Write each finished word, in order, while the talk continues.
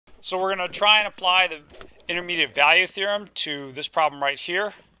So we're going to try and apply the intermediate value theorem to this problem right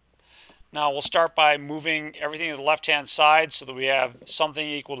here. Now we'll start by moving everything to the left-hand side so that we have something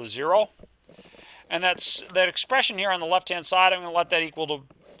equal to 0. And that expression here on the left-hand side, I'm going to let that equal to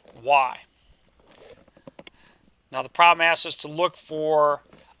y. Now the problem asks us to look for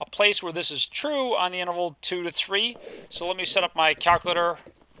a place where this is true on the interval 2 to 3. So let me set up my calculator,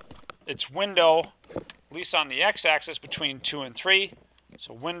 its window, at least on the x-axis, between 2 and 3.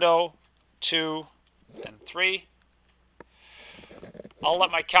 So window, 2, and 3. I'll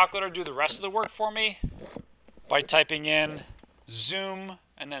let my calculator do the rest of the work for me by typing in zoom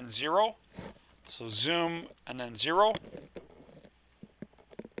and then 0. So zoom and then 0.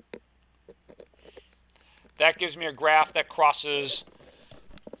 That gives me a graph that crosses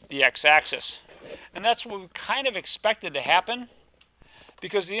the x-axis. And that's what we kind of expected to happen,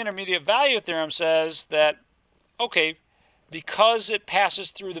 because the intermediate value theorem says that, okay, because it passes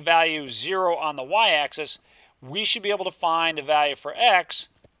through the value 0 on the y-axis, we should be able to find a value for x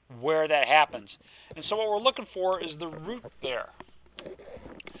where that happens. And so what we're looking for is the root there.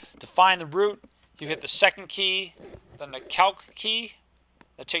 To find the root, you hit the second key, then the calc key.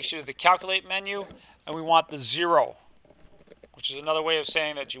 That takes you to the calculate menu, and we want the 0, which is another way of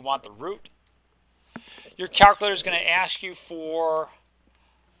saying that you want the root. Your calculator is going to ask you for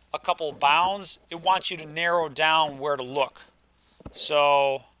a couple of bounds. It wants you to narrow down where to look.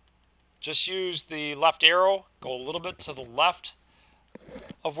 So just use the left arrow, go a little bit to the left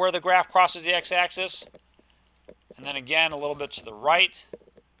of where the graph crosses the x-axis, and then again a little bit to the right.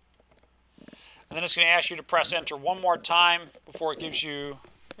 And then it's going to ask you to press enter one more time before it gives you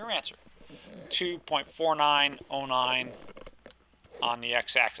your answer. 2.4909 on the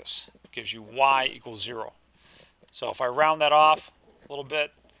x-axis. It gives you y equals 0. So if I round that off a little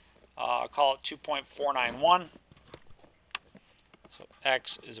bit, I'll call it 2.491. So x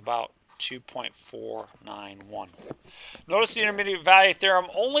is about 2.491. Notice the intermediate value theorem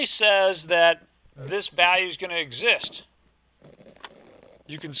only says that this value is going to exist.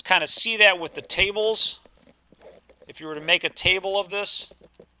 You can kind of see that with the tables. If you were to make a table of this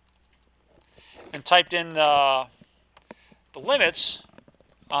and typed in the limits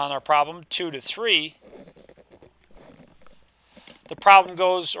on our problem, 2 to 3, the problem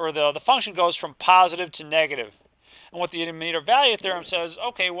goes, or the function goes from positive to negative. And what the intermediate value theorem says,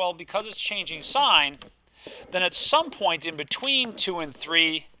 okay, well, because it's changing sign, then at some point in between 2 and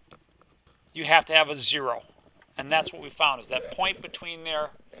 3, you have to have a 0. And that's what we found, is that point between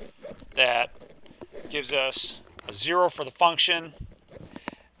there that gives us a 0 for the function.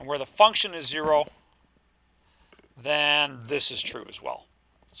 And where the function is 0, then this is true as well.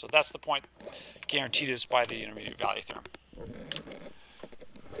 So that's the point guaranteed us by the intermediate value theorem.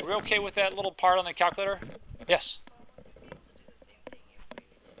 Are we okay with that little part on the calculator? Yes?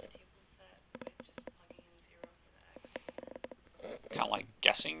 Kind of like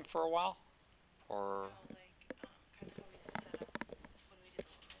guessing for a while? Or...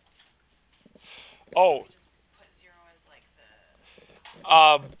 Oh.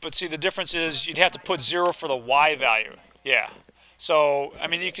 But see, the difference is you'd have to put 0 for the y value. Yeah. So, I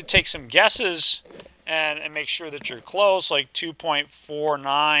mean, you could take some guesses and make sure that you're close, like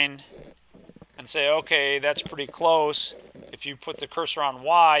 2.49, and say, okay, that's pretty close. If you put the cursor on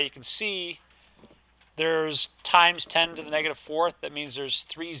y, you can see there's times 10 to the negative 4th. That means there's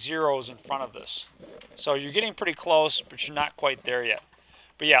 3 zeros in front of this. So you're getting pretty close, but you're not quite there yet.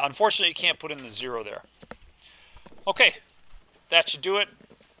 But yeah, unfortunately, you can't put in the 0 there. Okay, that should do it.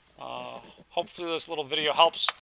 Hopefully this little video helps.